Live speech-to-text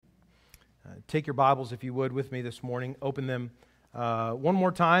take your Bibles, if you would, with me this morning. Open them one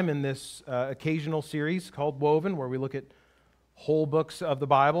more time in this occasional series called Woven, where we look at whole books of the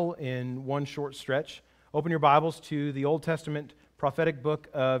Bible in one short stretch. Open your Bibles to the Old Testament prophetic book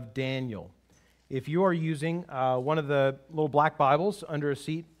of Daniel. If you are using one of the little black Bibles under a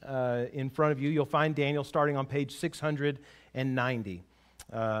seat in front of you, you'll find Daniel starting on page 690.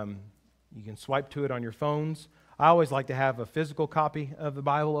 You can swipe to it on your phones. I always like to have a physical copy of the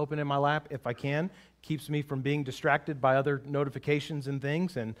Bible open in my lap if I can. Keeps me from being distracted by other notifications and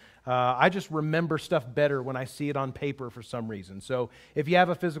things, and I just remember stuff better when I see it on paper for some reason. So if you have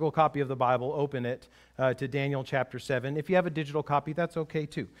a physical copy of the Bible, open it to Daniel chapter 7. If you have a digital copy, that's okay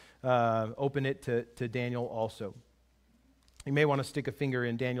too. Open it to Daniel also. You may want to stick a finger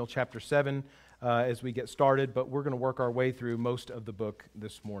in Daniel chapter 7 as we get started, but we're going to work our way through most of the book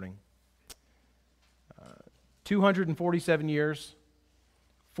this morning. 247 years,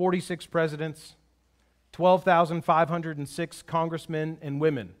 46 presidents, 12,506 congressmen and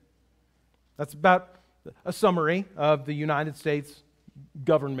women. That's about a summary of the United States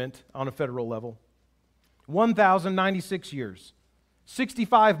government on a federal level. 1,096 years,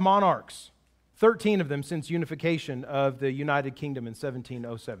 65 monarchs, 13 of them since unification of the United Kingdom in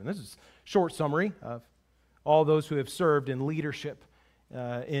 1707. This is a short summary of all those who have served in leadership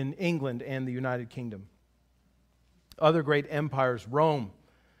in England and the United Kingdom. Other great empires, Rome,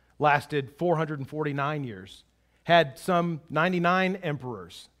 lasted 449 years, had some 99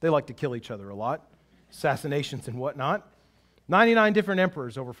 emperors. They like to kill each other a lot, assassinations and whatnot. 99 different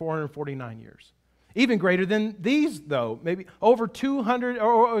emperors over 449 years. Even greater than these, though, maybe over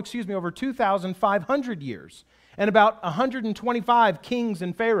 2,500 years. And about 125 kings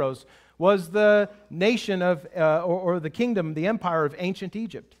and pharaohs was the nation of, or the kingdom, the empire of ancient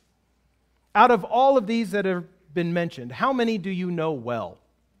Egypt. Out of all of these that have been mentioned, how many do you know well?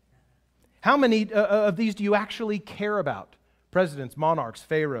 How many of these do you actually care about? Presidents, monarchs,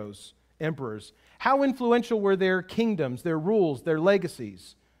 pharaohs, emperors. How influential were their kingdoms, their rules, their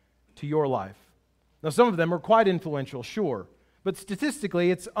legacies to your life? Now, some of them are quite influential, sure, but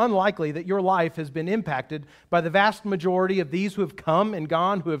statistically, it's unlikely that your life has been impacted by the vast majority of these who have come and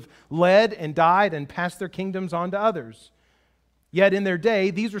gone, who have led and died and passed their kingdoms on to others. Yet in their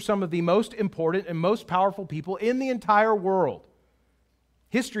day, these are some of the most important and most powerful people in the entire world.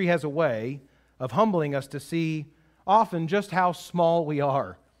 History has a way of humbling us to see often just how small we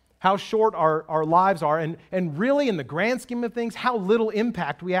are, how short our lives are, and really in the grand scheme of things, how little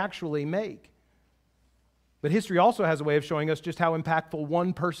impact we actually make. But history also has a way of showing us just how impactful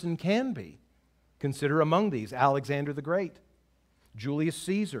one person can be. Consider among these Alexander the Great, Julius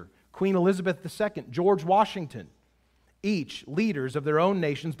Caesar, Queen Elizabeth II, George Washington. Each leaders of their own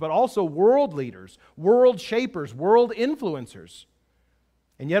nations, but also world leaders, world shapers, world influencers.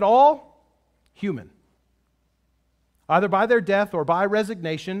 And yet all human. Either by their death or by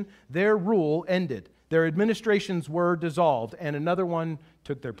resignation, their rule ended. Their administrations were dissolved, and another one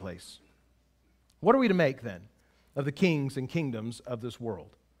took their place. What are we to make, then, of the kings and kingdoms of this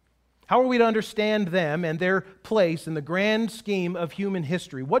world? How are we to understand them and their place in the grand scheme of human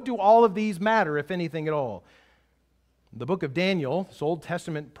history? What do all of these matter, if anything at all? The book of Daniel, this Old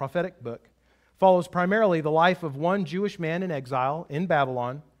Testament prophetic book, follows primarily the life of one Jewish man in exile in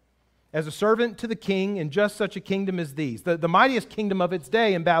Babylon as a servant to the king in just such a kingdom as these, the mightiest kingdom of its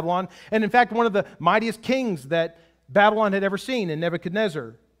day in Babylon, and in fact one of the mightiest kings that Babylon had ever seen in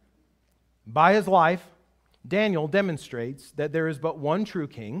Nebuchadnezzar. By his life, Daniel demonstrates that there is but one true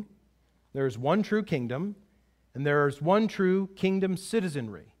king, there is one true kingdom, and there is one true kingdom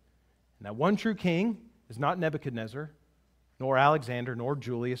citizenry. And that one true king is not Nebuchadnezzar, nor Alexander, nor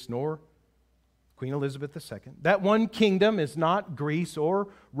Julius, nor Queen Elizabeth II. That one kingdom is not Greece or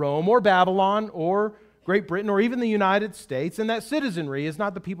Rome or Babylon or Great Britain or even the United States, and that citizenry is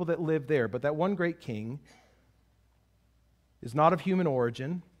not the people that live there, but that one great king is not of human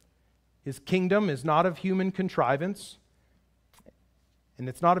origin. His kingdom is not of human contrivance, and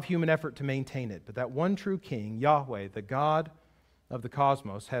it's not of human effort to maintain it, but that one true king, Yahweh, the God of the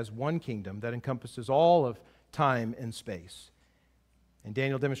cosmos, has one kingdom that encompasses all of time and space. And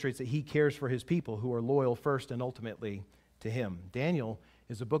Daniel demonstrates that he cares for his people who are loyal first and ultimately to him. Daniel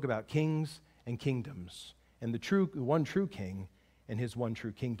is a book about kings and kingdoms and the one true king and his one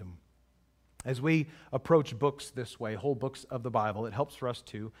true kingdom. As we approach books this way, whole books of the Bible, it helps for us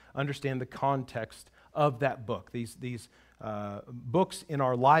to understand the context of that book. These books in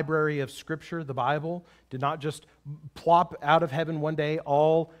our library of Scripture, the Bible, did not just plop out of heaven one day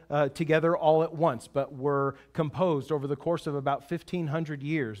all together all at once, but were composed over the course of about 1,500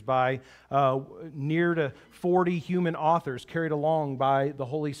 years by near to 40 human authors carried along by the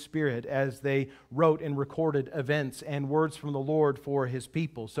Holy Spirit as they wrote and recorded events and words from the Lord for His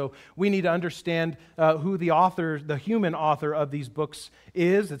people. So we need to understand who the author, the human author of these books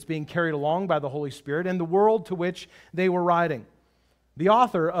is that's being carried along by the Holy Spirit, and the world to which they were writing. The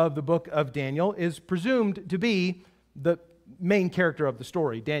author of the book of Daniel is presumed to be the main character of the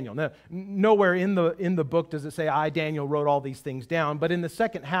story, Daniel. Now, nowhere in the book does it say, I, Daniel, wrote all these things down, but in the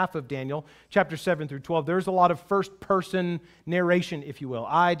second half of Daniel, chapter 7 through 12, there's a lot of first-person narration, if you will.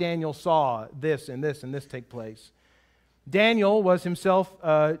 I, Daniel, saw this and this and this take place. Daniel was himself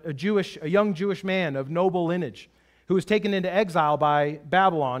a young Jewish man of noble lineage who was taken into exile by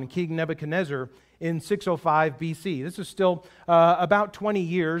Babylon, King Nebuchadnezzar, in 605 BC. This is still about 20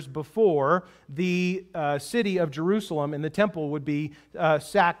 years before the city of Jerusalem and the temple would be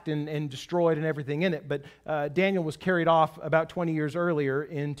sacked and destroyed and everything in it. But Daniel was carried off about 20 years earlier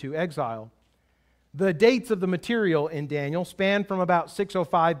into exile. The dates of the material in Daniel span from about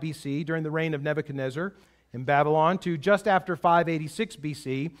 605 BC during the reign of Nebuchadnezzar in Babylon to just after 586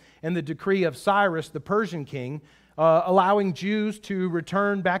 BC and the decree of Cyrus, the Persian king, allowing Jews to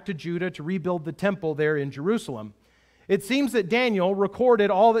return back to Judah to rebuild the temple there in Jerusalem. It seems that Daniel recorded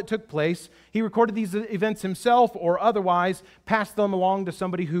all that took place. He recorded these events himself or otherwise passed them along to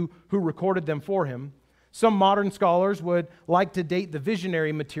somebody who recorded them for him. Some modern scholars would like to date the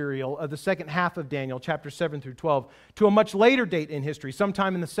visionary material of the second half of Daniel, chapter 7 through 12, to a much later date in history,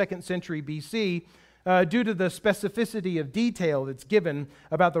 sometime in the 2nd century BC, due to the specificity of detail that's given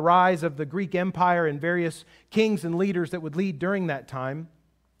about the rise of the Greek Empire and various kings and leaders that would lead during that time,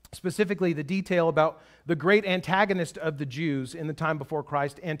 specifically the detail about the great antagonist of the Jews in the time before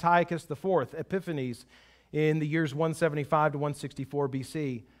Christ, Antiochus IV, Epiphanes, in the years 175 to 164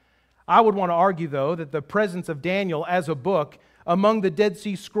 BC. I would want to argue, though, that the presence of Daniel as a book among the Dead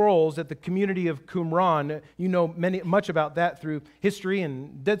Sea Scrolls at the community of Qumran, you know much about that through history,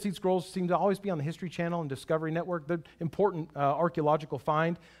 and Dead Sea Scrolls seem to always be on the History Channel and Discovery Network. They're important archaeological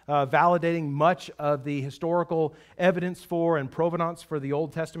find, validating much of the historical evidence for and provenance for the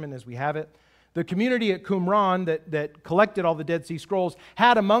Old Testament as we have it. The community at Qumran that collected all the Dead Sea Scrolls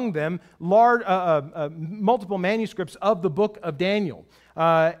had among them multiple manuscripts of the book of Daniel.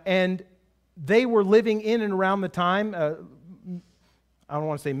 And they were living in and around the time, I don't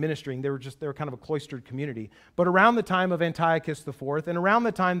want to say ministering, they were kind of a cloistered community, but around the time of Antiochus IV and around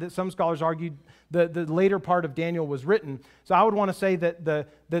the time that some scholars argued the later part of Daniel was written. So I would want to say that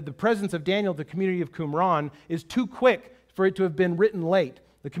the presence of Daniel, the community of Qumran, is too quick for it to have been written late.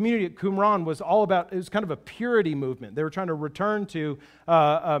 The community at Qumran was all about, it was kind of a purity movement. They were trying to return to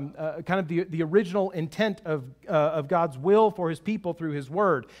kind of the original intent of God's will for His people through His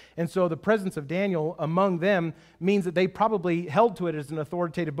Word. And so the presence of Daniel among them means that they probably held to it as an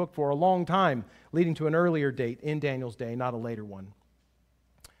authoritative book for a long time, leading to an earlier date in Daniel's day, not a later one.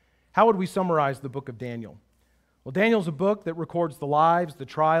 How would we summarize the book of Daniel? Well, Daniel's a book that records the lives, the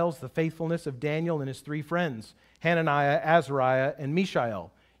trials, the faithfulness of Daniel and his three friends, Hananiah, Azariah, and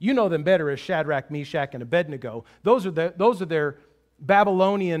Mishael. You know them better as Shadrach, Meshach, and Abednego. Those are their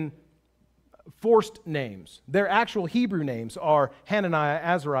Babylonian forced names. Their actual Hebrew names are Hananiah,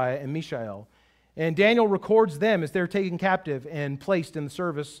 Azariah, and Mishael. And Daniel records them as they're taken captive and placed in the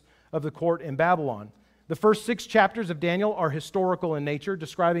service of the court in Babylon. The first 6 chapters of Daniel are historical in nature,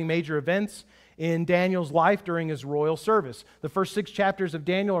 describing major events in Daniel's life during his royal service. The first 6 chapters of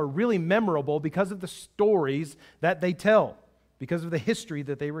Daniel are really memorable because of the stories that they tell, because of the history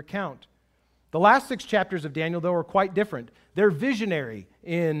that they recount. The last 6 chapters of Daniel, though, are quite different. They're visionary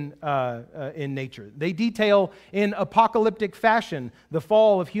in nature. They detail in apocalyptic fashion the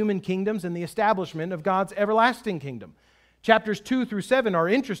fall of human kingdoms and the establishment of God's everlasting kingdom. Chapters 2 through 7 are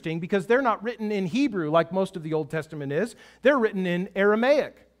interesting because they're not written in Hebrew like most of the Old Testament is. They're written in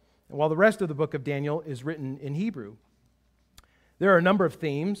Aramaic, while the rest of the book of Daniel is written in Hebrew. There are a number of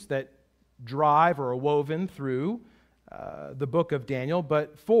themes that drive or are woven through the book of Daniel,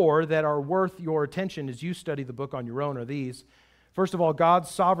 but 4 that are worth your attention as you study the book on your own are these. First of all, God's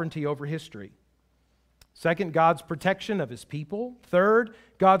sovereignty over history. Second, God's protection of His people. Third,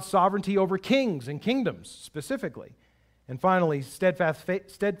 God's sovereignty over kings and kingdoms specifically. And finally, steadfast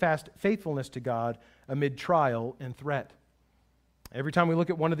faithfulness to God amid trial and threat. Every time we look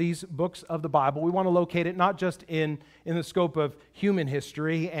at one of these books of the Bible, we want to locate it not just in the scope of human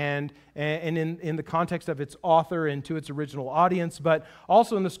history and in the context of its author and to its original audience, but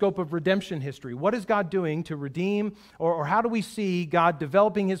also in the scope of redemption history. What is God doing to redeem, or how do we see God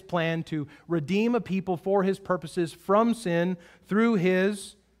developing His plan to redeem a people for His purposes from sin through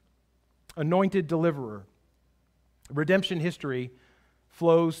His anointed deliverer? Redemption history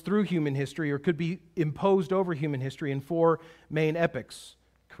flows through human history, or could be imposed over human history in four main epochs.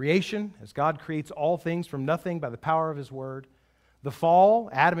 Creation, as God creates all things from nothing by the power of His word. The fall,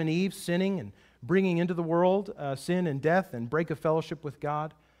 Adam and Eve sinning and bringing into the world sin and death and break of fellowship with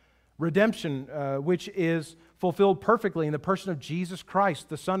God. Redemption, which is fulfilled perfectly in the person of Jesus Christ,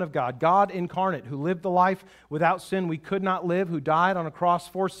 the Son of God, God incarnate, who lived the life without sin we could not live, who died on a cross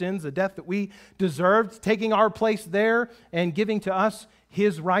for sins, the death that we deserved, taking our place there and giving to us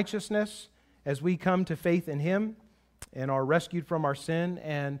His righteousness as we come to faith in Him and are rescued from our sin.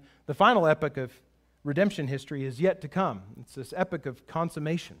 And the final epoch of redemption history is yet to come. It's this epoch of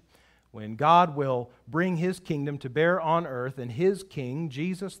consummation, when God will bring His kingdom to bear on earth and His King,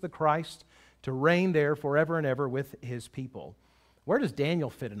 Jesus the Christ, to reign there forever and ever with His people. Where does Daniel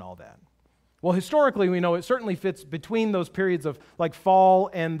fit in all that? Well, historically, we know it certainly fits between those periods of like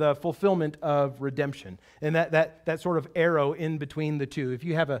fall and the fulfillment of redemption, and that sort of arrow in between the two. If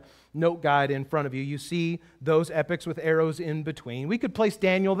you have a note guide in front of you, you see those epochs with arrows in between. We could place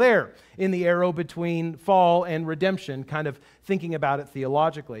Daniel there in the arrow between fall and redemption, kind of thinking about it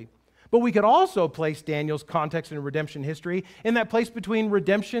theologically. But we could also place Daniel's context in redemption history in that place between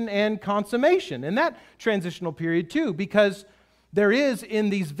redemption and consummation, in that transitional period too, because there is, in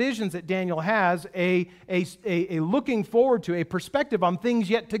these visions that Daniel has, a looking forward to, a perspective on things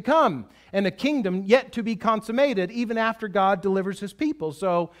yet to come, and a kingdom yet to be consummated even after God delivers His people.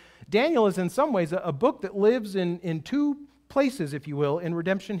 So Daniel is in some ways a book that lives in two places, if you will, in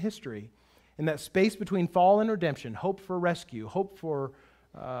redemption history. In that space between fall and redemption, hope for rescue, hope for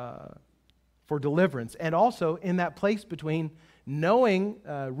deliverance, and also in that place between knowing,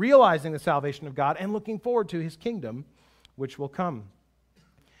 realizing the salvation of God and looking forward to His kingdom, which will come.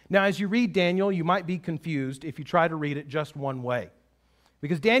 Now, as you read Daniel, you might be confused if you try to read it just one way,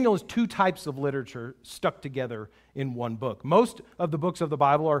 because Daniel is two types of literature stuck together in one book. Most of the books of the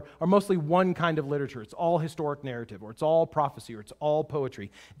Bible are mostly one kind of literature. It's all historic narrative, or it's all prophecy, or it's all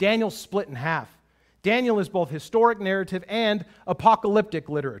poetry. Daniel's split in half. Daniel is both historic narrative and apocalyptic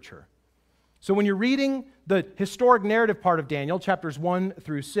literature. So when you're reading the historic narrative part of Daniel, chapters 1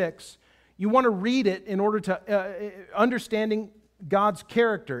 through 6, you want to read it in order to understanding God's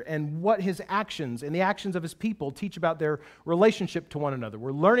character and what His actions and the actions of His people teach about their relationship to one another.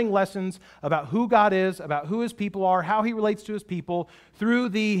 We're learning lessons about who God is, about who His people are, how He relates to His people through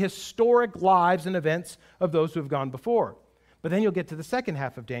the historic lives and events of those who have gone before. But then you'll get to the second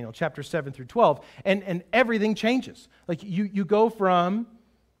half of Daniel, chapters 7 through 12, and everything changes. Like you go from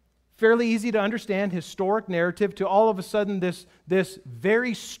fairly easy to understand historic narrative to all of a sudden this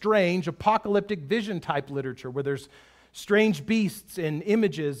very strange apocalyptic vision type literature where there's strange beasts and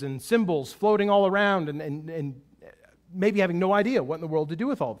images and symbols floating all around and maybe having no idea what in the world to do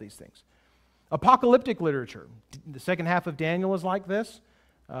with all of these things. Apocalyptic literature, the second half of Daniel is like this.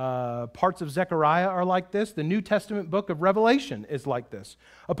 Parts of Zechariah are like this. The New Testament book of Revelation is like this.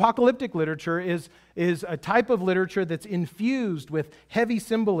 Apocalyptic literature is a type of literature that's infused with heavy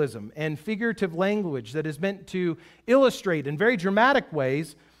symbolism and figurative language that is meant to illustrate in very dramatic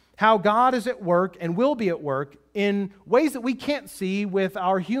ways how God is at work and will be at work in ways that we can't see with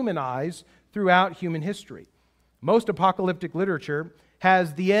our human eyes throughout human history. Most apocalyptic literature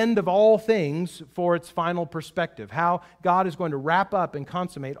has the end of all things for its final perspective, how God is going to wrap up and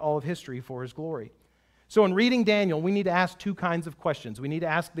consummate all of history for His glory. So in reading Daniel, we need to ask two kinds of questions. We need to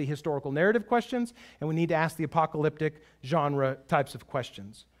ask the historical narrative questions, and we need to ask the apocalyptic genre types of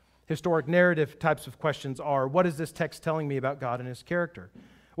questions. Historic narrative types of questions are, what is this text telling me about God and His character?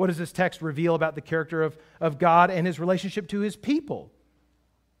 What does this text reveal about the character of God and His relationship to His people?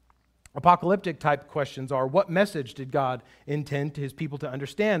 Apocalyptic type questions are, what message did God intend to His people to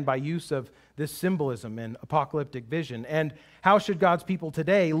understand by use of this symbolism and apocalyptic vision? And how should God's people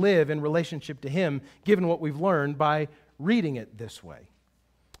today live in relationship to Him, given what we've learned by reading it this way?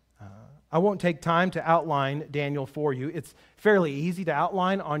 I won't take time to outline Daniel for you. It's fairly easy to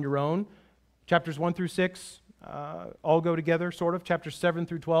outline on your own. Chapters 1 through 6 all go together, sort of. Chapters 7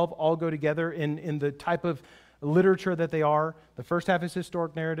 through 12 all go together in the type of literature that they are. The first half is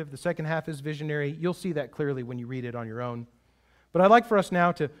historic narrative. The second half is visionary. You'll see that clearly when you read it on your own. But I'd like for us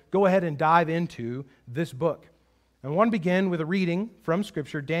now to go ahead and dive into this book I want to begin with a reading from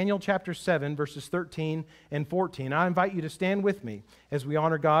Scripture, Daniel chapter 7, verses 13 and 14. I invite you to stand with me as we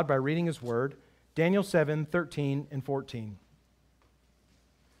honor God by reading His Word, Daniel 7, 13 and 14.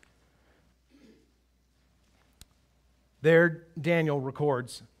 There, Daniel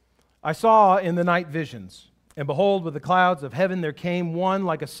records, I saw in the night visions, and behold, with the clouds of heaven there came one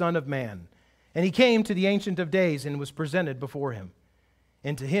like a son of man. And he came to the Ancient of Days and was presented before him.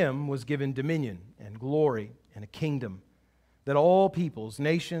 And to him was given dominion and glory and a kingdom, that all peoples,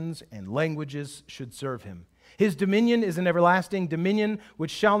 nations, and languages should serve him. His dominion is an everlasting dominion which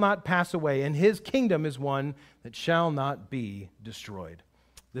shall not pass away, and his kingdom is one that shall not be destroyed.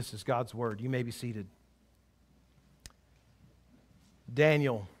 This is God's word. You may be seated.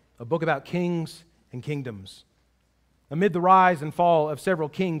 Daniel, a book about kings and kingdoms. Amid the rise and fall of several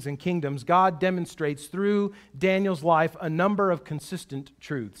kings and kingdoms, God demonstrates through Daniel's life a number of consistent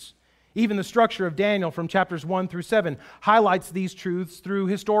truths. Even the structure of Daniel from chapters 1 through 7 highlights these truths through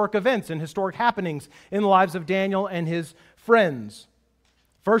historic events and historic happenings in the lives of Daniel and his friends.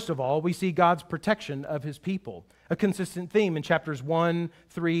 First of all, we see God's protection of his people, a consistent theme in chapters 1,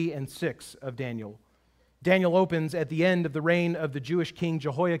 3, and 6 of Daniel. Daniel opens at the end of the reign of the Jewish king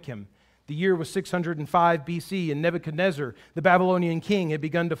Jehoiakim. The year was 605 BC, and Nebuchadnezzar, the Babylonian king, had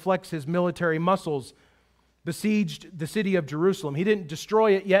begun to flex his military muscles, besieged the city of Jerusalem. He didn't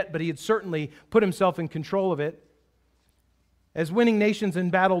destroy it yet, but he had certainly put himself in control of it. As winning nations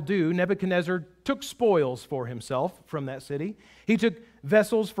in battle do, Nebuchadnezzar took spoils for himself from that city. He took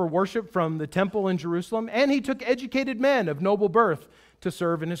vessels for worship from the temple in Jerusalem, and he took educated men of noble birth to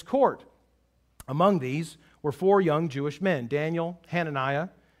serve in his court. Among these were 4 young Jewish men, Daniel, Hananiah,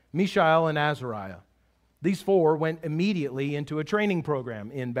 Mishael, and Azariah. These 4 went immediately into a training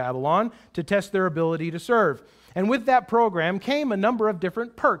program in Babylon to test their ability to serve. And with that program came a number of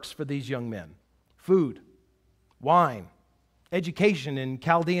different perks for these young men: food, wine, education in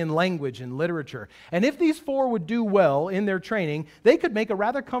Chaldean language and literature. And if these 4 would do well in their training, they could make a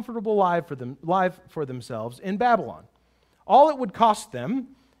rather comfortable life for themselves in Babylon. All it would cost them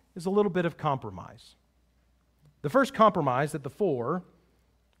is a little bit of compromise. The first compromise that the 4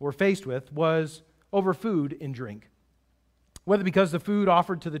 were faced with was over food and drink. Whether because the food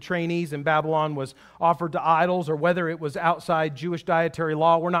offered to the trainees in Babylon was offered to idols or whether it was outside Jewish dietary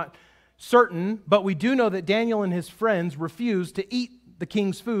law, we're not certain, but we do know that Daniel and his friends refused to eat the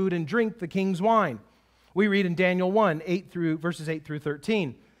king's food and drink the king's wine. We read in Daniel 1, verses 8 through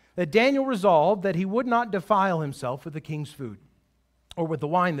 13, that Daniel resolved that he would not defile himself with the king's food or with the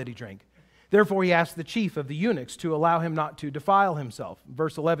wine that he drank. Therefore, he asked the chief of the eunuchs to allow him not to defile himself.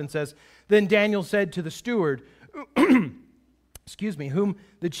 Verse 11 says, Then Daniel said to the steward, whom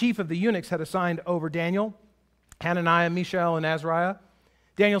the chief of the eunuchs had assigned over Daniel, Hananiah, Mishael, and Azariah,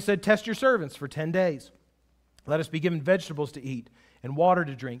 Daniel said, Test your servants for 10 days. Let us be given vegetables to eat and water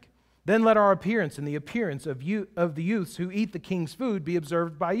to drink. Then let our appearance and the appearance of the youths who eat the king's food be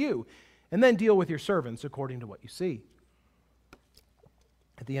observed by you. And then deal with your servants according to what you see.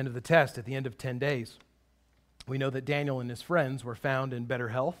 At the end of the test, at the end of 10 days, we know that Daniel and his friends were found in better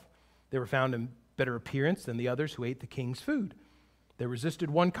health. They were found in better appearance than the others who ate the king's food. They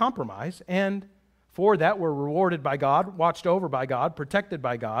resisted one compromise, and for that were rewarded by God, watched over by God, protected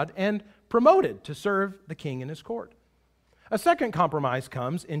by God, and promoted to serve the king in his court. A second compromise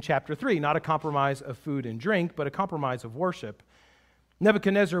comes in chapter 3, not a compromise of food and drink, but a compromise of worship.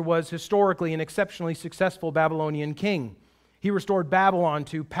 Nebuchadnezzar was historically an exceptionally successful Babylonian king. He restored Babylon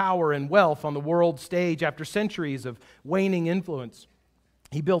to power and wealth on the world stage after centuries of waning influence.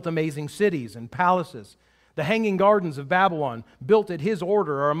 He built amazing cities and palaces. The Hanging Gardens of Babylon, built at his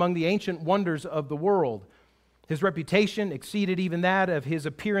order, are among the ancient wonders of the world. His reputation exceeded even that of his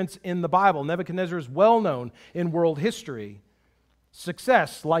appearance in the Bible. Nebuchadnezzar is well known in world history.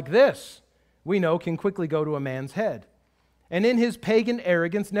 Success like this, we know, can quickly go to a man's head. And in his pagan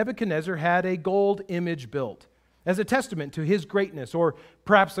arrogance, Nebuchadnezzar had a gold image built as a testament to his greatness, or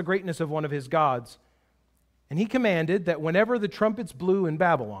perhaps the greatness of one of his gods. And he commanded that whenever the trumpets blew in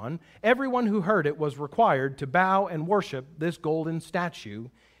Babylon, everyone who heard it was required to bow and worship this golden statue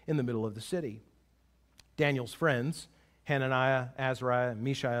in the middle of the city. Daniel's friends, Hananiah, Azariah, and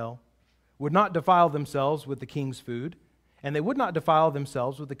Mishael, would not defile themselves with the king's food, and they would not defile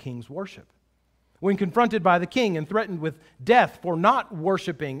themselves with the king's worship. When confronted by the king and threatened with death for not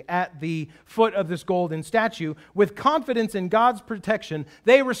worshiping at the foot of this golden statue, with confidence in God's protection,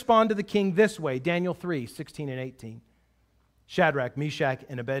 they respond to the king this way, Daniel 3, 16 and 18. Shadrach, Meshach,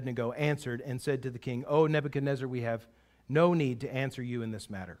 and Abednego answered and said to the king, O Nebuchadnezzar, we have no need to answer you in this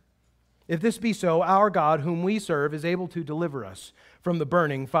matter. If this be so, our God, whom we serve, is able to deliver us from the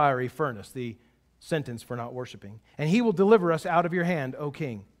burning fiery furnace, the sentence for not worshiping. And he will deliver us out of your hand, O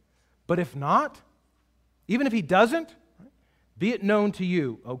king. But if not, even if he doesn't, be it known to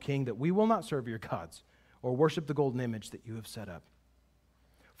you, O king, that we will not serve your gods or worship the golden image that you have set up.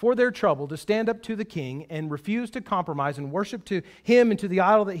 For their trouble to stand up to the king and refuse to compromise and worship to him and to the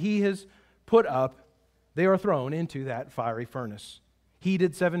idol that he has put up, they are thrown into that fiery furnace,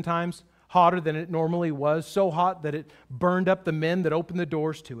 heated 7 times hotter than it normally was, so hot that it burned up the men that opened the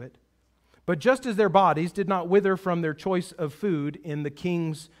doors to it. But just as their bodies did not wither from their choice of food in the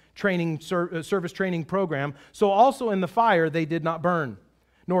king's service training program, so also in the fire they did not burn,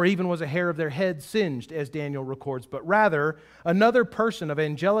 nor even was a hair of their head singed, as Daniel records, but rather another person of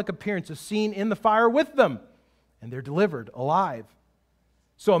angelic appearance is seen in the fire with them, and they're delivered alive.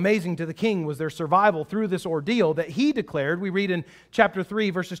 So amazing to the king was their survival through this ordeal that he declared, we read in chapter 3,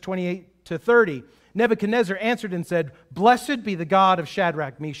 verses 28 to 30, Nebuchadnezzar answered and said, "Blessed be the God of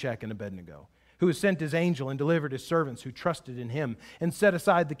Shadrach, Meshach, and Abednego, who has sent his angel and delivered his servants who trusted in him and set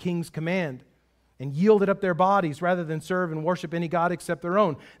aside the king's command and yielded up their bodies rather than serve and worship any god except their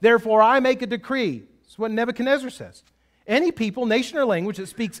own. Therefore I make a decree," this is what Nebuchadnezzar says, "any people, nation, or language that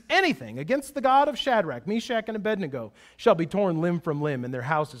speaks anything against the God of Shadrach, Meshach, and Abednego shall be torn limb from limb, and their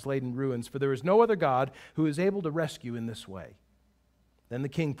house is laid in ruins, for there is no other God who is able to rescue in this way." Then the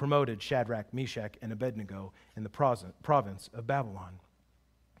king promoted Shadrach, Meshach, and Abednego in the province of Babylon.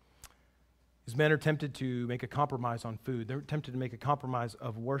 His men are tempted to make a compromise on food. They're tempted to make a compromise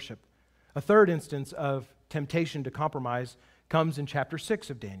of worship. A third instance of temptation to compromise comes in chapter 6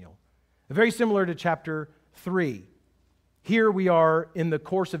 of Daniel, very similar to chapter 3. Here we are in the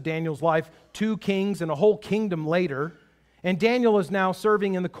course of Daniel's life, 2 kings and a whole kingdom later, and Daniel is now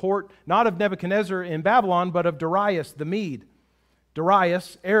serving in the court, not of Nebuchadnezzar in Babylon, but of Darius the Mede.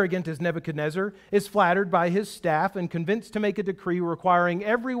 Darius, arrogant as Nebuchadnezzar, is flattered by his staff and convinced to make a decree requiring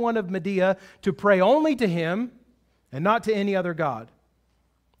everyone of Media to pray only to him and not to any other god.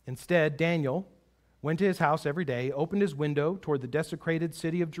 Instead, Daniel went to his house every day, opened his window toward the desecrated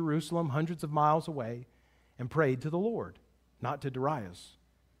city of Jerusalem, hundreds of miles away, and prayed to the Lord, not to Darius.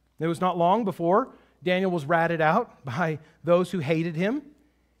 It was not long before Daniel was ratted out by those who hated him,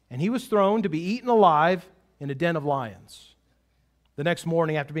 and he was thrown to be eaten alive in a den of lions. The next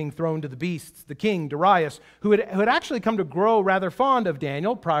morning, after being thrown to the beasts, the king, Darius, who had actually come to grow rather fond of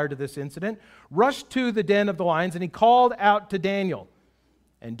Daniel prior to this incident, rushed to the den of the lions, and he called out to Daniel.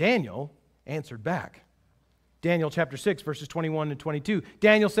 And Daniel answered back. Daniel chapter 6, verses 21 and 22.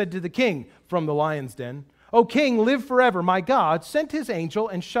 Daniel said to the king from the lion's den, "O king, live forever. My God sent his angel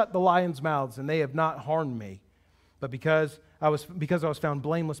and shut the lions' mouths, and they have not harmed me. But because I was found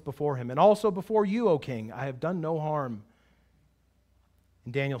blameless before him, and also before you, O king, I have done no harm."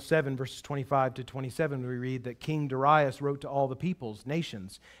 In Daniel 7, verses 25 to 27, we read that King Darius wrote to all the peoples,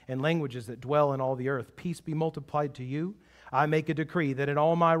 nations, and languages that dwell in all the earth, "Peace be multiplied to you. I make a decree that in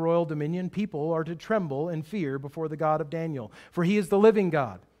all my royal dominion people are to tremble and fear before the God of Daniel. For he is the living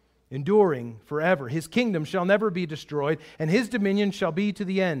God, enduring forever. His kingdom shall never be destroyed, and his dominion shall be to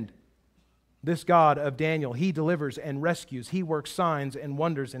the end. This God of Daniel, he delivers and rescues. He works signs and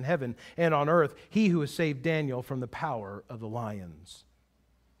wonders in heaven and on earth. He who has saved Daniel from the power of the lions."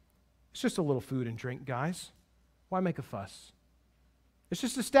 It's just a little food and drink, guys. Why make a fuss? It's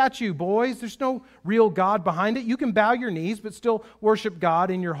just a statue, boys. There's no real God behind it. You can bow your knees, but still worship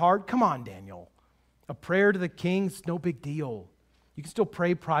God in your heart. Come on, Daniel. A prayer to the king is no big deal. You can still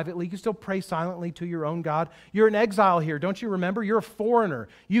pray privately. You can still pray silently to your own God. You're in exile here, don't you remember? You're a foreigner.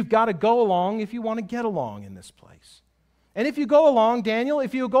 You've got to go along if you want to get along in this place. And if you go along, Daniel,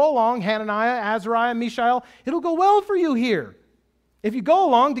 if you go along, Hananiah, Azariah, Mishael, it'll go well for you here. If you go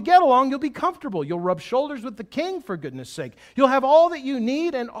along, to get along, you'll be comfortable. You'll rub shoulders with the king, for goodness sake. You'll have all that you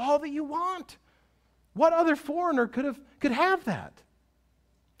need and all that you want. What other foreigner could have that?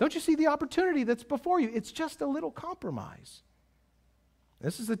 Don't you see the opportunity that's before you? It's just a little compromise.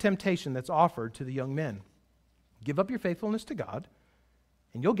 This is the temptation that's offered to the young men. Give up your faithfulness to God,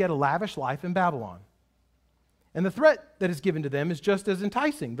 and you'll get a lavish life in Babylon. And the threat that is given to them is just as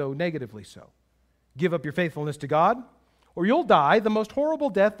enticing, though negatively so. Give up your faithfulness to God, or you'll die the most horrible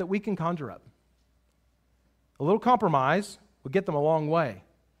death that we can conjure up. A little compromise would get them a long way,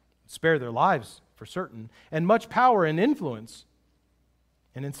 spare their lives for certain, and much power and influence.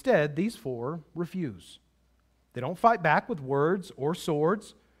 And instead, these 4 refuse. They don't fight back with words or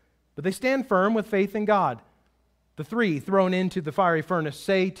swords, but they stand firm with faith in God. The 3 thrown into the fiery furnace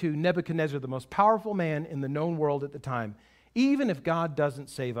say to Nebuchadnezzar, the most powerful man in the known world at the time, "Even if God doesn't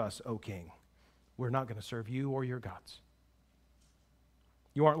save us, O king, we're not going to serve you or your gods."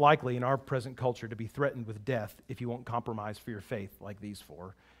 You aren't likely in our present culture to be threatened with death if you won't compromise for your faith like these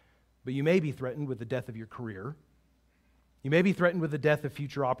 4. but you may be threatened with the death of your career. You may be threatened with the death of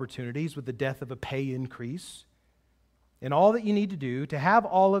future opportunities, with the death of a pay increase. And all that you need to do to have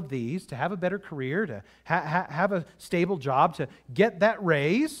all of these, to have a better career, to have a stable job, to get that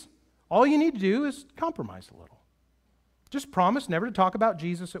raise, all you need to do is compromise a little. Just promise never to talk about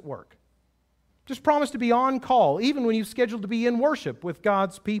Jesus at work. Just promise to be on call, even when you've scheduled to be in worship with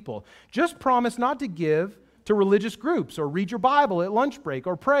God's people. Just promise not to give to religious groups or read your Bible at lunch break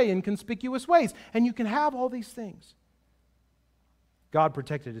or pray in conspicuous ways. And you can have all these things. God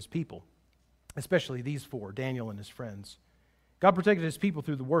protected his people, especially these four, Daniel and his friends. God protected his people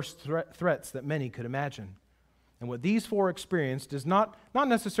through the worst threats that many could imagine. And what these four experienced is not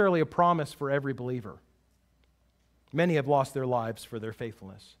necessarily a promise for every believer. Many have lost their lives for their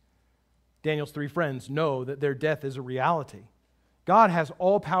faithfulness. Daniel's three friends know that their death is a reality. God has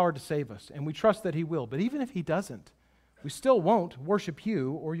all power to save us, and we trust that he will. But even if he doesn't, we still won't worship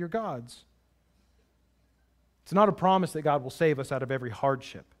you or your gods. It's not a promise that God will save us out of every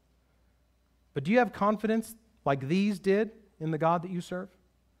hardship. But do you have confidence like these did in the God that you serve?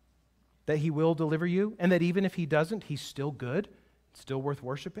 That he will deliver you, and that even if he doesn't, he's still good, still worth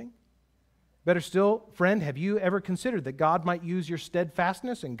worshiping? Better still, friend, have you ever considered that God might use your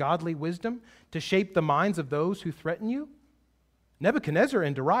steadfastness and godly wisdom to shape the minds of those who threaten you? Nebuchadnezzar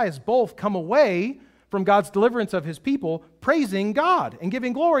and Darius both come away from God's deliverance of his people, praising God and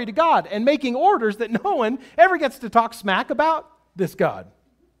giving glory to God and making orders that no one ever gets to talk smack about this God.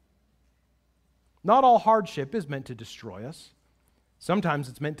 Not all hardship is meant to destroy us. Sometimes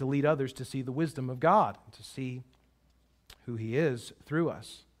it's meant to lead others to see the wisdom of God, to see who he is through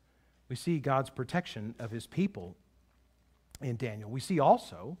us. We see God's protection of his people in Daniel. We see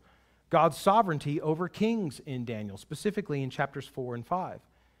also God's sovereignty over kings in Daniel, specifically in chapters 4 and 5.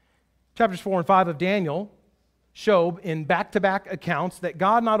 Chapters 4 and 5 of Daniel show in back-to-back accounts that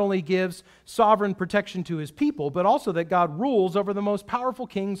God not only gives sovereign protection to his people, but also that God rules over the most powerful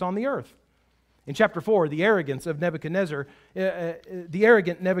kings on the earth. In chapter 4, the arrogant Nebuchadnezzar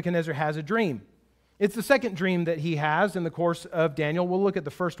has a dream. It's the second dream that he has in the course of Daniel. We'll look at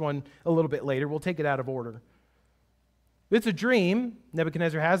the first one a little bit later. We'll take it out of order. It's a dream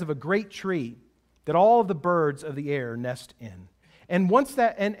Nebuchadnezzar has of a great tree that all of the birds of the air nest in.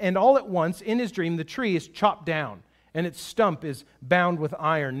 And all at once, in his dream, the tree is chopped down, and its stump is bound with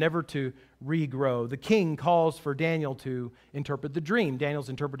iron, never to regrow. The king calls for Daniel to interpret the dream. Daniel's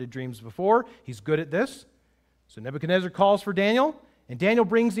interpreted dreams before. He's good at this. So Nebuchadnezzar calls for Daniel, and Daniel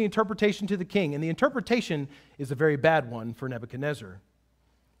brings the interpretation to the king. And the interpretation is a very bad one for Nebuchadnezzar.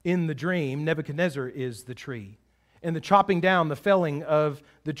 In the dream, Nebuchadnezzar is the tree. And the chopping down, the felling of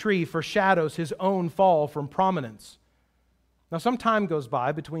the tree foreshadows his own fall from prominence. Now, some time goes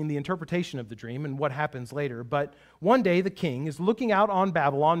by between the interpretation of the dream and what happens later, but one day the king is looking out on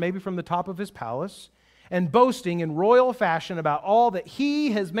Babylon, maybe from the top of his palace, and boasting in royal fashion about all that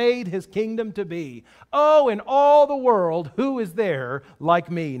he has made his kingdom to be. Oh, in all the world, who is there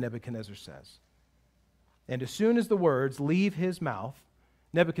like me, Nebuchadnezzar says. And as soon as the words leave his mouth,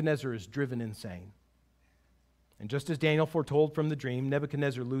 Nebuchadnezzar is driven insane. And just as Daniel foretold from the dream,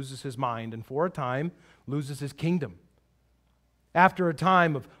 Nebuchadnezzar loses his mind and for a time loses his kingdom. After a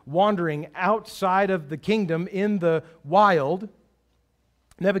time of wandering outside of the kingdom in the wild,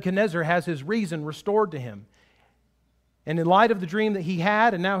 Nebuchadnezzar has his reason restored to him. And in light of the dream that he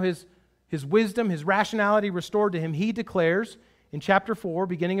had, and now his wisdom, his rationality restored to him, he declares in chapter 4,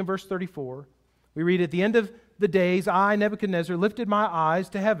 beginning in verse 34, we read, "At the end of the days, I, Nebuchadnezzar, lifted my eyes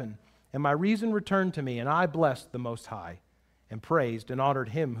to heaven, and my reason returned to me, and I blessed the Most High, and praised and honored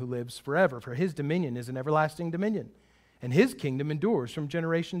him who lives forever, for his dominion is an everlasting dominion. And his kingdom endures from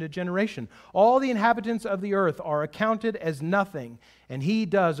generation to generation. All the inhabitants of the earth are accounted as nothing, and he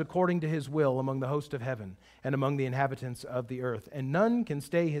does according to his will among the host of heaven and among the inhabitants of the earth. And none can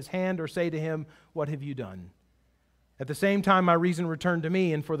stay his hand or say to him, 'What have you done?' At the same time my reason returned to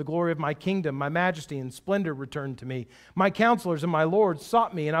me, and for the glory of my kingdom, my majesty and splendor returned to me. My counselors and my lords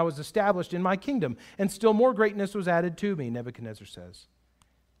sought me, and I was established in my kingdom, and still more greatness was added to me," Nebuchadnezzar says.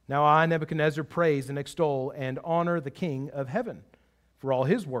 "Now I, Nebuchadnezzar, praise and extol and honor the King of heaven. For all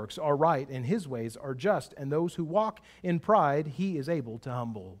his works are right, and his ways are just, and those who walk in pride he is able to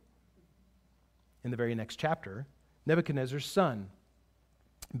humble." In the very next chapter, Nebuchadnezzar's son,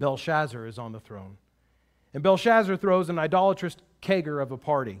 Belshazzar, is on the throne. And Belshazzar throws an idolatrous kegger of a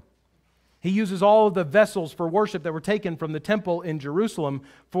party. He uses all of the vessels for worship that were taken from the temple in Jerusalem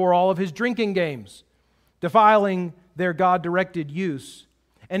for all of his drinking games, defiling their God-directed use.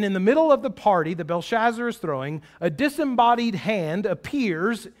 And in the middle of the party that Belshazzar is throwing, a disembodied hand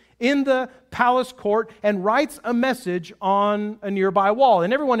appears in the palace court and writes a message on a nearby wall.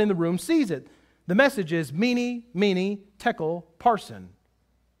 And everyone in the room sees it. The message is, Mene, Mene, Tekel, Parsin.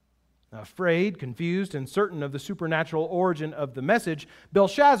 Afraid, confused, and certain of the supernatural origin of the message,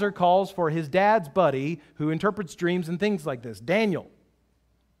 Belshazzar calls for his dad's buddy who interprets dreams and things like this, Daniel.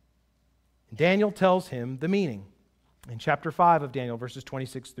 Daniel tells him the meaning. In chapter 5 of Daniel, verses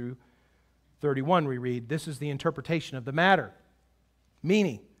 26 through 31, we read, this is the interpretation of the matter.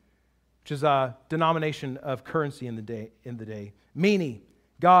 Mene, which is a denomination of currency in the day. Mene,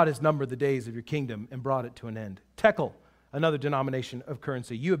 God has numbered the days of your kingdom and brought it to an end. Tekel, another denomination of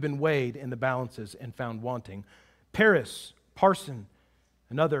currency. You have been weighed in the balances and found wanting. Paris, Parsin,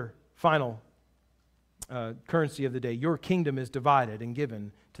 another final currency of the day. Your kingdom is divided and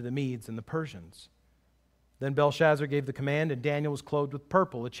given to the Medes and the Persians. Then Belshazzar gave the command, and Daniel was clothed with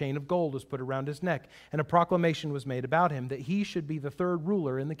purple. A chain of gold was put around his neck, and a proclamation was made about him that he should be the third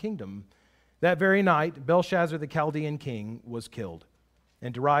ruler in the kingdom. That very night, Belshazzar the Chaldean king was killed,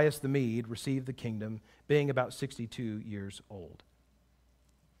 and Darius the Mede received the kingdom, being about 62 years old.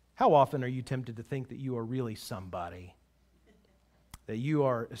 How often are you tempted to think that you are really somebody? That you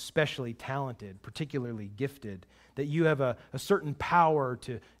are especially talented, particularly gifted, that you have a certain power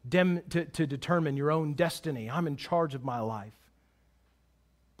to determine your own destiny. I'm in charge of my life.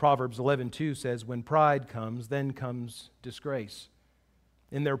 Proverbs 11:2 says, when pride comes, then comes disgrace.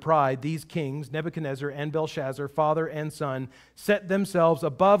 In their pride, these kings, Nebuchadnezzar and Belshazzar, father and son, set themselves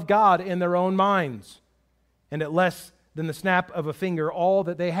above God in their own minds. And at less than the snap of a finger, all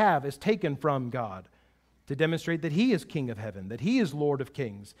that they have is taken from God, to demonstrate that He is King of heaven, that He is Lord of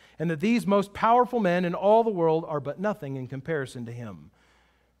kings, and that these most powerful men in all the world are but nothing in comparison to Him.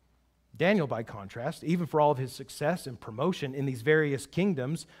 Daniel, by contrast, even for all of his success and promotion in these various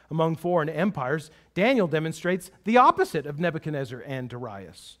kingdoms among foreign empires, Daniel demonstrates the opposite of Nebuchadnezzar and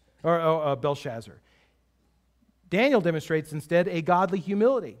Darius, or Belshazzar. Daniel demonstrates instead a godly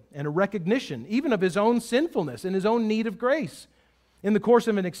humility and a recognition even of his own sinfulness and his own need of grace. In the course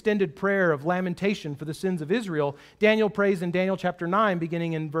of an extended prayer of lamentation for the sins of Israel, Daniel prays in Daniel chapter 9,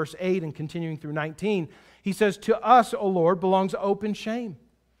 beginning in verse 8 and continuing through 19. He says, to us, O Lord, belongs open shame,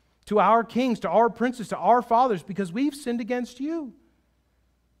 to our kings, to our princes, to our fathers, because we've sinned against you.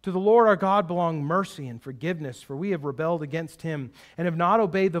 To the Lord our God belong mercy and forgiveness, for we have rebelled against Him and have not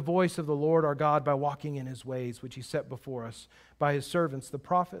obeyed the voice of the Lord our God by walking in His ways, which He set before us by His servants, the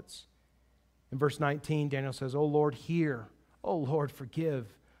prophets. In verse 19, Daniel says, O Lord, hear. O Lord,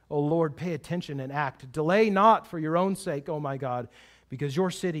 forgive. O Lord, pay attention and act. Delay not for your own sake, O my God, because your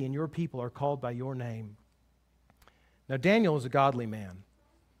city and your people are called by your name. Now, Daniel is a godly man,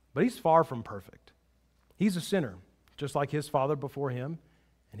 but he's far from perfect. He's a sinner, just like his father before him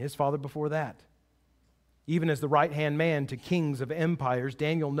and his father before that. Even as the right-hand man to kings of empires,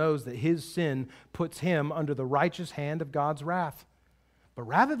 Daniel knows that his sin puts him under the righteous hand of God's wrath. But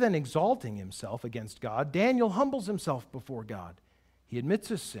rather than exalting himself against God, Daniel humbles himself before God. He admits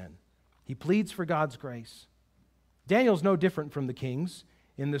his sin. He pleads for God's grace. Daniel's no different from the kings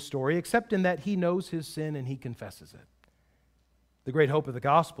in this story, except in that he knows his sin and he confesses it. The great hope of the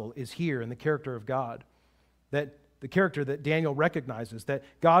gospel is here in the character of God, that the character that Daniel recognizes, that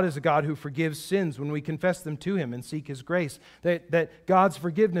God is a God who forgives sins when we confess them to Him and seek His grace, that God's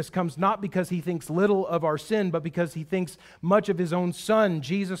forgiveness comes not because He thinks little of our sin, but because He thinks much of His own Son,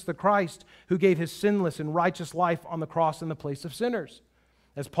 Jesus the Christ, who gave His sinless and righteous life on the cross in the place of sinners.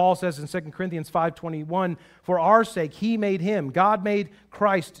 As Paul says in 2 Corinthians 5:21, for our sake He made Him, God made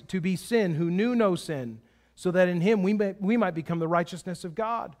Christ to be sin who knew no sin, so that in Him we might become the righteousness of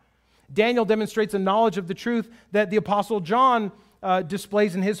God. Daniel demonstrates a knowledge of the truth that the Apostle John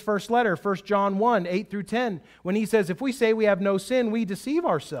displays in his first letter, 1 John 1, 8 through 10, when he says, if we say we have no sin, we deceive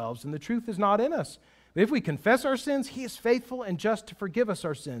ourselves, and the truth is not in us. But if we confess our sins, He is faithful and just to forgive us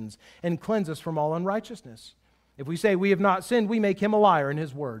our sins and cleanse us from all unrighteousness. If we say we have not sinned, we make Him a liar, and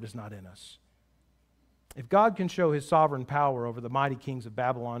His word is not in us. If God can show His sovereign power over the mighty kings of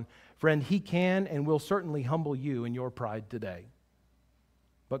Babylon, friend, He can and will certainly humble you in your pride today.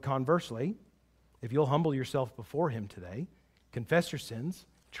 But conversely, if you'll humble yourself before Him today, confess your sins,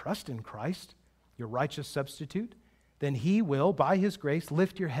 trust in Christ, your righteous substitute, then He will, by His grace,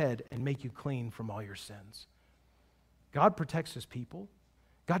 lift your head and make you clean from all your sins. God protects His people.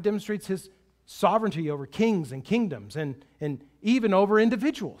 God demonstrates His sovereignty over kings and kingdoms and even over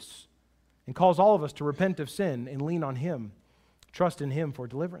individuals, and calls all of us to repent of sin and lean on Him, trust in Him for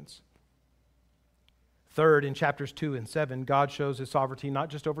deliverance. Third, in chapters 2 and 7, God shows His sovereignty not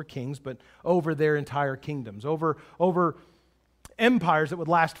just over kings, but over their entire kingdoms, over empires that would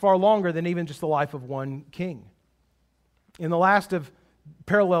last far longer than even just the life of one king. In the last of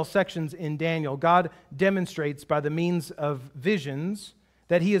parallel sections in Daniel, God demonstrates by the means of visions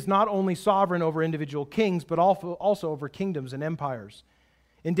that he is not only sovereign over individual kings, but also over kingdoms and empires.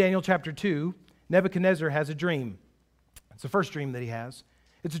 In Daniel chapter 2, Nebuchadnezzar has a dream. It's the first dream that he has.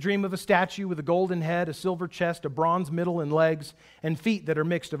 It's a dream of a statue with a golden head, a silver chest, a bronze middle and legs, and feet that are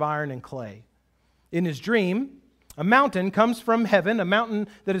mixed of iron and clay. In his dream, a mountain comes from heaven, a mountain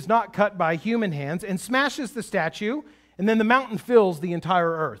that is not cut by human hands, and smashes the statue, and then the mountain fills the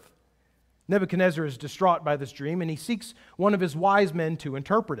entire earth. Nebuchadnezzar is distraught by this dream, and he seeks one of his wise men to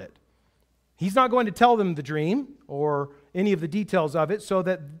interpret it. He's not going to tell them the dream or any of the details of it so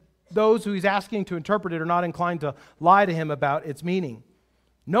that those who he's asking to interpret it are not inclined to lie to him about its meaning.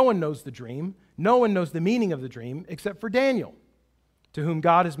 No one knows the dream. No one knows the meaning of the dream except for Daniel, to whom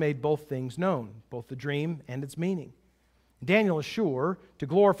God has made both things known, both the dream and its meaning. Daniel is sure to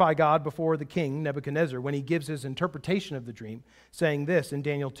glorify God before the king, Nebuchadnezzar, when he gives his interpretation of the dream, saying this in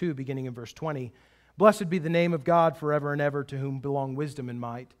Daniel 2, beginning in verse 20, "Blessed be the name of God forever and ever, to whom belong wisdom and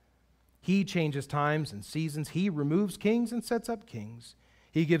might. He changes times and seasons. He removes kings and sets up kings.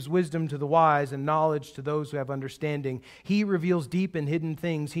 He gives wisdom to the wise and knowledge to those who have understanding. He reveals deep and hidden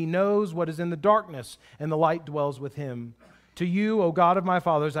things. He knows what is in the darkness, and the light dwells with him. To you, O God of my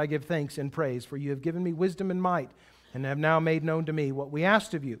fathers, I give thanks and praise, for you have given me wisdom and might, and have now made known to me what we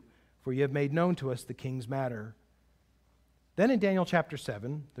asked of you, for you have made known to us the king's matter." Then in Daniel chapter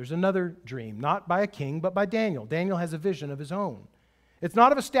 7, there's another dream, not by a king, but by Daniel. Daniel has a vision of his own. It's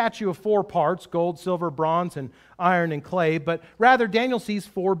not of a statue of 4 parts, gold, silver, bronze, and iron and clay, but rather Daniel sees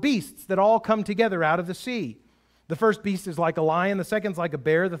 4 beasts that all come together out of the sea. The first beast is like a lion, the second is like a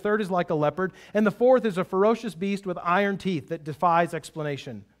bear, the third is like a leopard, and the fourth is a ferocious beast with iron teeth that defies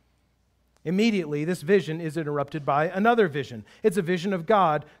explanation. Immediately, this vision is interrupted by another vision. It's a vision of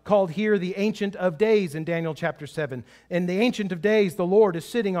God, called here the Ancient of Days in Daniel chapter 7. In the Ancient of Days, the Lord is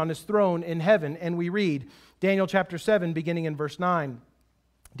sitting on his throne in heaven, and we read Daniel chapter 7, beginning in verse 9.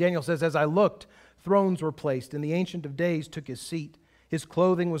 Daniel says, "As I looked, thrones were placed, and the Ancient of Days took his seat. His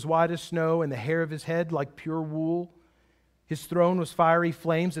clothing was white as snow, and the hair of his head like pure wool. His throne was fiery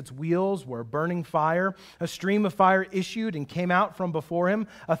flames. Its wheels were burning fire. A stream of fire issued and came out from before him.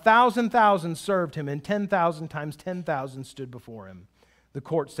 1,000,000 served him, and 10,000 times 10,000 stood before him. The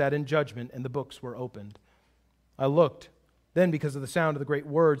court sat in judgment, and the books were opened. I looked. Then, because of the sound of the great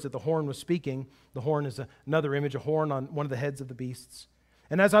words that the horn was speaking," the horn is another image, a horn on one of the heads of the beasts.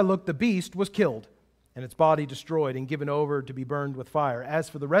 "And as I looked, the beast was killed, and its body destroyed and given over to be burned with fire. As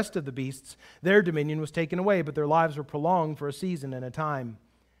for the rest of the beasts, their dominion was taken away, but their lives were prolonged for a season and a time.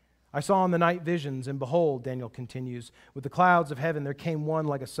 I saw in the night visions, and behold," Daniel continues, "with the clouds of heaven there came one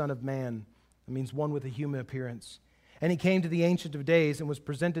like a son of man." That means one with a human appearance. "And he came to the Ancient of Days and was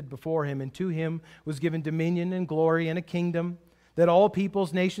presented before him, and to him was given dominion and glory and a kingdom, that all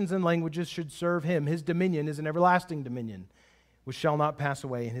peoples, nations, and languages should serve him. His dominion is an everlasting dominion, which shall not pass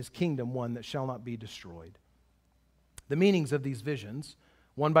away, and his kingdom one that shall not be destroyed." The meanings of these visions,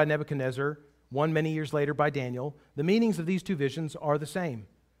 one by Nebuchadnezzar, one many years later by Daniel, the meanings of these 2 visions are the same.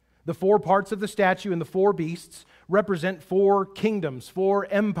 The 4 parts of the statue and the 4 beasts represent 4 kingdoms, 4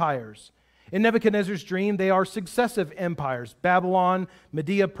 empires. In Nebuchadnezzar's dream, they are successive empires: Babylon,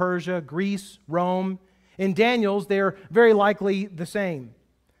 Media, Persia, Greece, Rome. In Daniel's, they are very likely the same.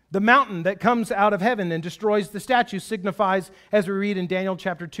 The mountain that comes out of heaven and destroys the statue signifies, as we read in Daniel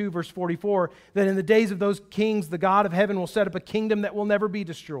chapter 2, verse 44, that in the days of those kings, the God of heaven will set up a kingdom that will never be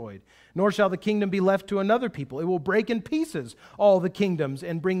destroyed, nor shall the kingdom be left to another people. It will break in pieces all the kingdoms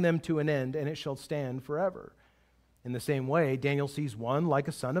and bring them to an end, and it shall stand forever. In the same way, Daniel sees one like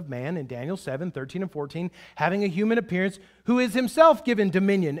a son of man in Daniel 7, 13 and 14, having a human appearance, who is himself given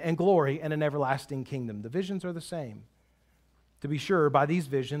dominion and glory and an everlasting kingdom. The visions are the same. To be sure, by these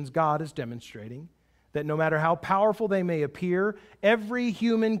visions, God is demonstrating that no matter how powerful they may appear, every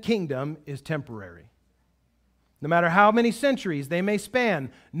human kingdom is temporary. No matter how many centuries they may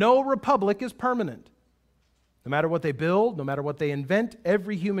span, no republic is permanent. No matter what they build, no matter what they invent,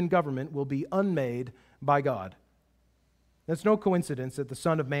 every human government will be unmade by God. It's no coincidence that the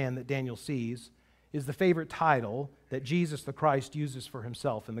Son of Man that Daniel sees is the favorite title that Jesus the Christ uses for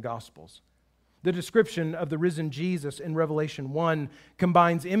himself in the Gospels. The description of the risen Jesus in Revelation 1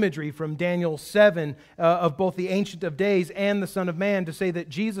 combines imagery from Daniel 7 of both the Ancient of Days and the Son of Man to say that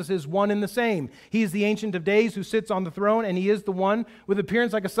Jesus is one and the same. He is the Ancient of Days who sits on the throne, and he is the one with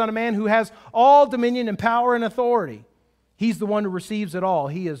appearance like a Son of Man who has all dominion and power and authority. He's the one who receives it all.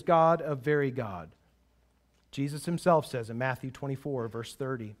 He is God of very God. Jesus himself says in Matthew 24, verse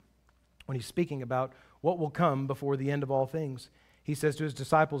 30, when he's speaking about what will come before the end of all things, He says to his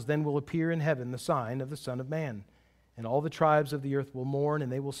disciples, "Then will appear in heaven the sign of the Son of Man. And all the tribes of the earth will mourn,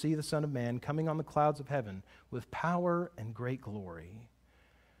 and they will see the Son of Man coming on the clouds of heaven with power and great glory."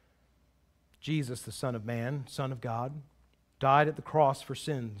 Jesus, the Son of Man, Son of God, died at the cross for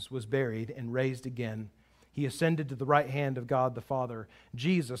sins, was buried, and raised again. He ascended to the right hand of God the Father.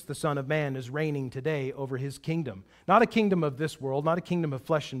 Jesus, the Son of Man, is reigning today over his kingdom. Not a kingdom of this world, not a kingdom of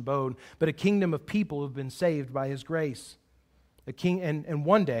flesh and bone, but a kingdom of people who have been saved by his grace. A king, and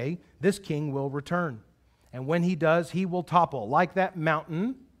one day, this king will return. And when he does, he will topple. Like that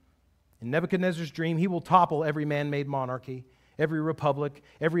mountain in Nebuchadnezzar's dream, he will topple every man-made monarchy, every republic,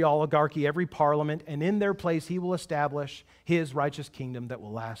 every oligarchy, every parliament, and in their place he will establish his righteous kingdom that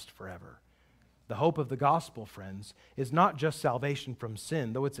will last forever. The hope of the gospel, friends, is not just salvation from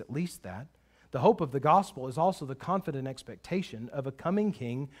sin, though it's at least that. The hope of the gospel is also the confident expectation of a coming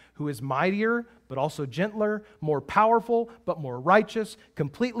king who is mightier, but also gentler, more powerful, but more righteous,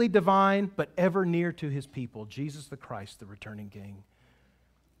 completely divine, but ever near to his people, Jesus the Christ, the returning king.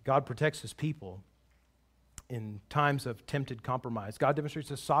 God protects his people in times of tempted compromise. God demonstrates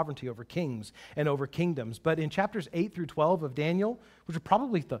his sovereignty over kings and over kingdoms. But in chapters 8 through 12 of Daniel, which are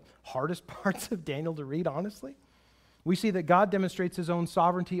probably the hardest parts of Daniel to read, honestly, we see that God demonstrates his own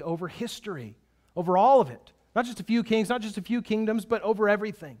sovereignty over history, over all of it. Not just a few kings, not just a few kingdoms, but over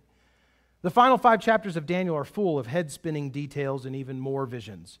everything. The final 5 chapters of Daniel are full of head-spinning details and even more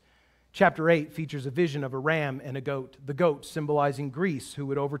visions. Chapter 8 features a vision of a ram and a goat, the goat symbolizing Greece, who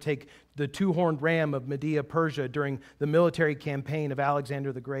would overtake the two-horned ram of Media, Persia during the military campaign of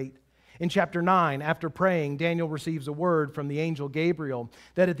Alexander the Great. In chapter 9, after praying, Daniel receives a word from the angel Gabriel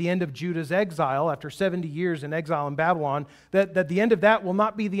that at the end of Judah's exile, after 70 years in exile in Babylon, that the end of that will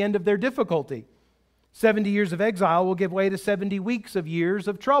not be the end of their difficulty. 70 years of exile will give way to 70 weeks of years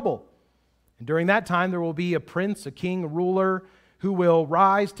of trouble. And during that time, there will be a prince, a king, a ruler, who will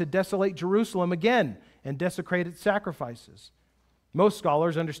rise to desolate Jerusalem again and desecrate its sacrifices. Most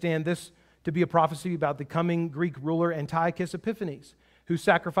scholars understand this to be a prophecy about the coming Greek ruler Antiochus Epiphanes, who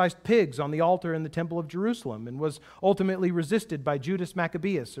sacrificed pigs on the altar in the temple of Jerusalem and was ultimately resisted by Judas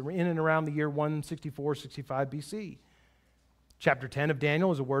Maccabeus in and around the year 164-65 BC. Chapter 10 of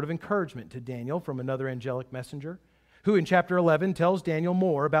Daniel is a word of encouragement to Daniel from another angelic messenger, who in chapter 11 tells Daniel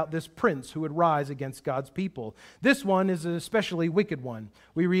more about this prince who would rise against God's people. This one is an especially wicked one.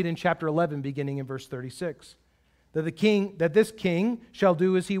 We read in chapter 11, beginning in verse 36, that this king shall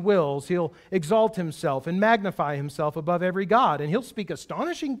do as he wills. He'll exalt himself and magnify himself above every god, and he'll speak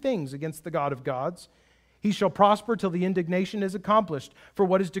astonishing things against the God of gods. He shall prosper till the indignation is accomplished, for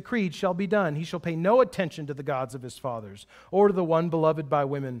what is decreed shall be done. He shall pay no attention to the gods of his fathers, or to the one beloved by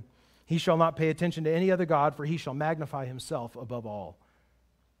women. He shall not pay attention to any other god, for he shall magnify himself above all.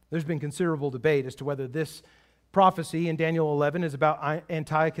 There's been considerable debate as to whether this prophecy in Daniel 11 is about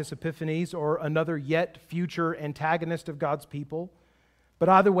Antiochus Epiphanes or another yet future antagonist of God's people. But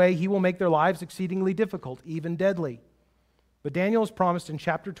either way, he will make their lives exceedingly difficult, even deadly. But Daniel is promised in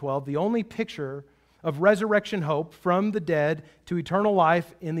chapter 12 the only picture of resurrection hope from the dead to eternal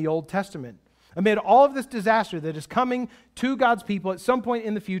life in the Old Testament. Amid all of this disaster that is coming to God's people at some point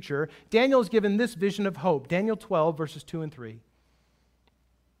in the future, Daniel is given this vision of hope. Daniel 12, verses 2 and 3.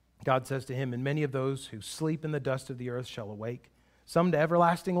 God says to him, "And many of those who sleep in the dust of the earth shall awake, some to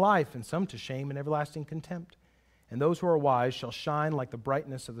everlasting life, and some to shame and everlasting contempt. And those who are wise shall shine like the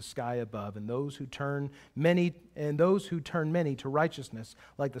brightness of the sky above, and those who turn many to righteousness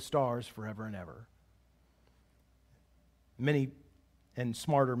like the stars forever and ever." Many and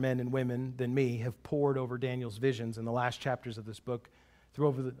smarter men and women than me have pored over Daniel's visions in the last chapters of this book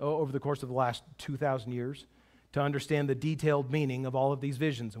over the course of the last 2,000 years to understand the detailed meaning of all of these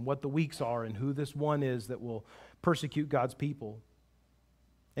visions and what the weeks are and who this one is that will persecute God's people.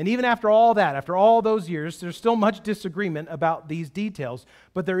 And even after all that, after all those years, there's still much disagreement about these details,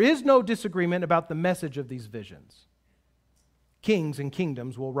 but there is no disagreement about the message of these visions. Kings and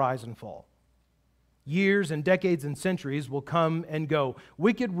kingdoms will rise and fall. Years and decades and centuries will come and go.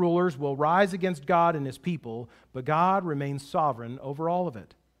 Wicked rulers will rise against God and his people, but God remains sovereign over all of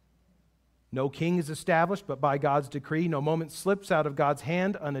it. No king is established but by God's decree. No moment slips out of God's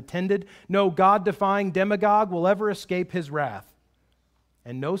hand unattended. No God-defying demagogue will ever escape his wrath.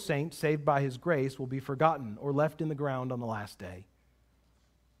 And no saint saved by his grace will be forgotten or left in the ground on the last day.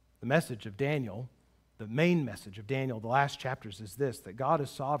 The message of Daniel, the main message of Daniel, the last chapters, is this: that God is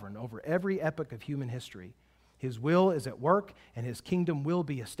sovereign over every epoch of human history. His will is at work, and his kingdom will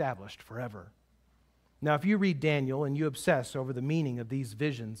be established forever. Now, if you read Daniel and you obsess over the meaning of these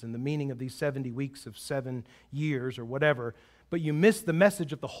visions and the meaning of these 70 weeks of 7 years or whatever, but you miss the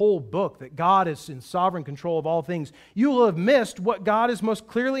message of the whole book, that God is in sovereign control of all things, you will have missed what God is most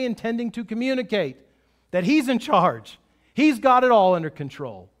clearly intending to communicate, that He's in charge. He's got it all under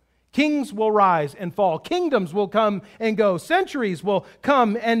control. Kings will rise and fall. Kingdoms will come and go. Centuries will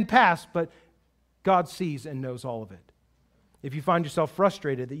come and pass, but God sees and knows all of it. If you find yourself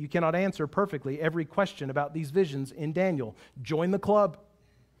frustrated that you cannot answer perfectly every question about these visions in Daniel, join the club.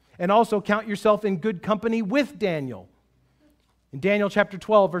 And also count yourself in good company with Daniel. In Daniel chapter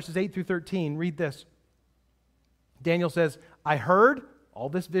 12, verses 8 through 13, read this. Daniel says, I heard all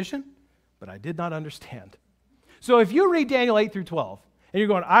this vision, but I did not understand. So if you read Daniel 8 through 12, and you're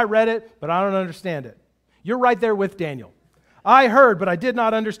going, I read it, but I don't understand it. You're right there with Daniel. I heard, but I did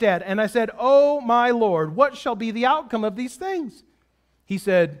not understand. And I said, Oh, my Lord, what shall be the outcome of these things? He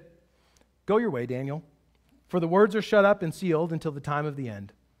said, Go your way, Daniel, for the words are shut up and sealed until the time of the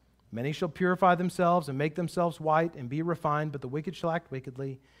end. Many shall purify themselves and make themselves white and be refined, but the wicked shall act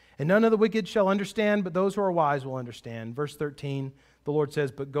wickedly. And none of the wicked shall understand, but those who are wise will understand. Verse 13, the Lord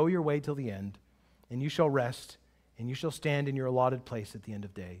says, But go your way till the end, and you shall rest, and you shall stand in your allotted place at the end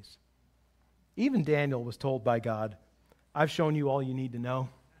of days. Even Daniel was told by God, I've shown you all you need to know.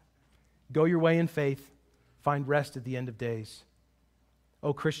 Go your way in faith. Find rest at the end of days.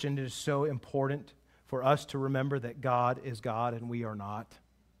 Oh, Christian, it is so important for us to remember that God is God and we are not.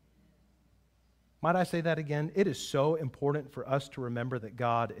 Might I say that again? It is so important for us to remember that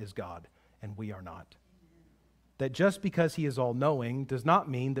God is God and we are not. That just because He is all-knowing does not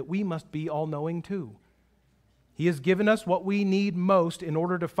mean that we must be all-knowing too. He has given us what we need most in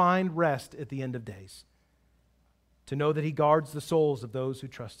order to find rest at the end of days. To know that He guards the souls of those who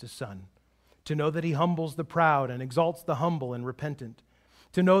trust His Son. To know that He humbles the proud and exalts the humble and repentant.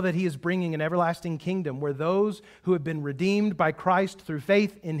 To know that He is bringing an everlasting kingdom where those who have been redeemed by Christ through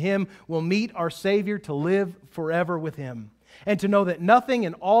faith in Him will meet our Savior to live forever with Him. And to know that nothing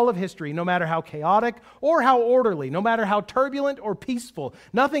in all of history, no matter how chaotic or how orderly, no matter how turbulent or peaceful,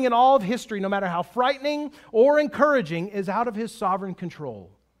 nothing in all of history, no matter how frightening or encouraging, is out of His sovereign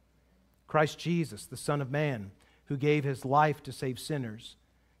control. Christ Jesus, the Son of Man, who gave His life to save sinners,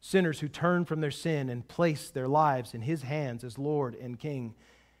 sinners who turn from their sin and place their lives in His hands as Lord and King,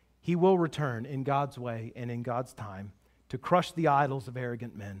 He will return in God's way and in God's time to crush the idols of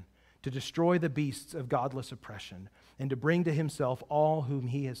arrogant men, to destroy the beasts of godless oppression, and to bring to Himself all whom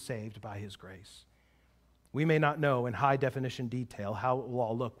He has saved by His grace. We may not know in high-definition detail how it will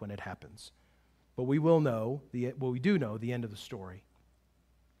all look when it happens, but we do know the end of the story.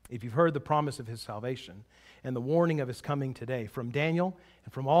 If you've heard the promise of His salvation and the warning of His coming today from Daniel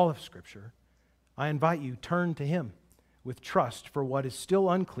and from all of Scripture, I invite you, turn to Him with trust for what is still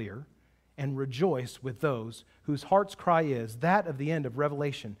unclear, and rejoice with those whose heart's cry is that of the end of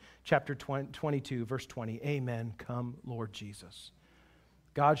Revelation chapter 22, verse 20. Amen. Come, Lord Jesus.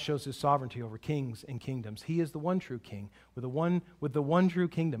 God shows His sovereignty over kings and kingdoms. He is the one true King with the one true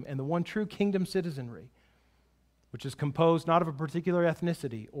kingdom and the one true kingdom citizenry, which is composed not of a particular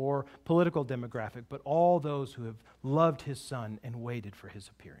ethnicity or political demographic, but all those who have loved His Son and waited for His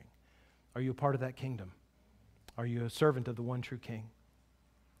appearing. Are you a part of that kingdom? Are you a servant of the one true King?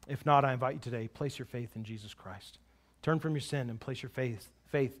 If not, I invite you today, place your faith in Jesus Christ. Turn from your sin and place your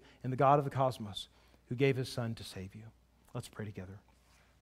faith in the God of the cosmos who gave His Son to save you. Let's pray together.